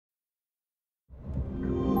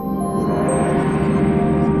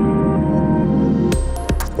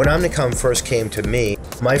When Omnicom first came to me,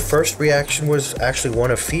 my first reaction was actually one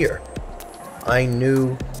of fear. I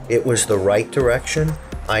knew it was the right direction.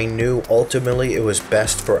 I knew ultimately it was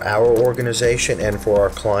best for our organization and for our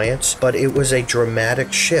clients, but it was a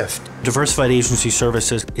dramatic shift. Diversified Agency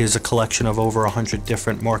Services is a collection of over 100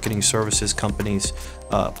 different marketing services companies,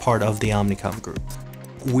 part of the Omnicom Group.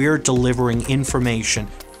 We're delivering information,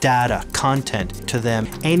 data, content to them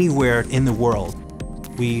anywhere in the world.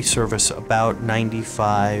 We service about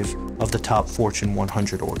 95 of the top Fortune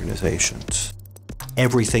 100 organizations.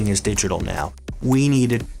 Everything is digital now. We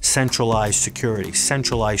needed centralized security,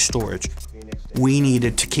 centralized storage. We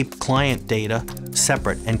needed to keep client data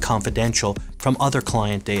separate and confidential from other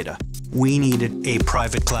client data. We needed a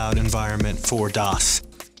private cloud environment for DOS.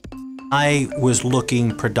 I was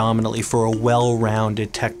looking predominantly for a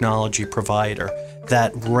well-rounded technology provider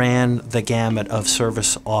that ran the gamut of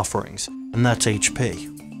service offerings, and that's HP.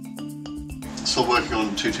 Still working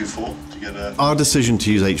on 224 to get a... Our decision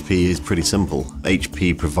to use HP is pretty simple.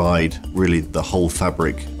 HP provide really the whole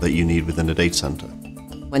fabric that you need within a data center.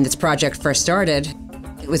 When this project first started,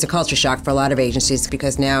 it was a culture shock for a lot of agencies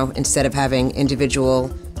because now instead of having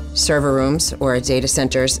individual server rooms or data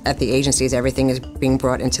centers at the agencies, everything is being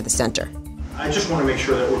brought into the center. I just want to make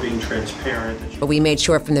sure that we're being transparent. But we made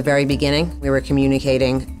sure from the very beginning we were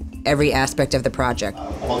communicating every aspect of the project.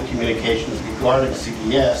 All the communications regarding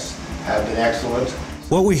CDS have been excellent.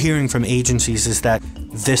 What we're hearing from agencies is that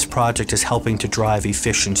this project is helping to drive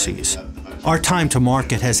efficiencies. Our time to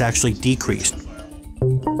market has actually decreased.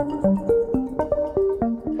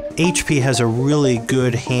 HP has a really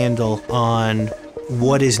good handle on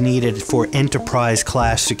what is needed for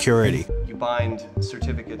enterprise-class security. You bind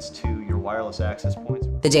certificates to your wireless access points.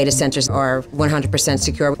 The data centers are 100%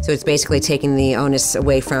 secure, so it's basically taking the onus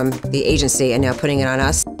away from the agency and now putting it on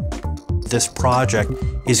us. This project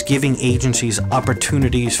is giving agencies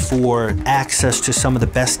opportunities for access to some of the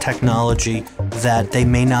best technology that they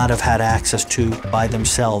may not have had access to by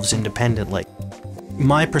themselves independently.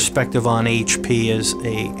 My perspective on HP is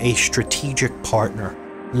a strategic partner,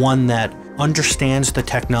 one that understands the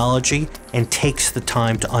technology and takes the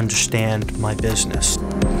time to understand my business.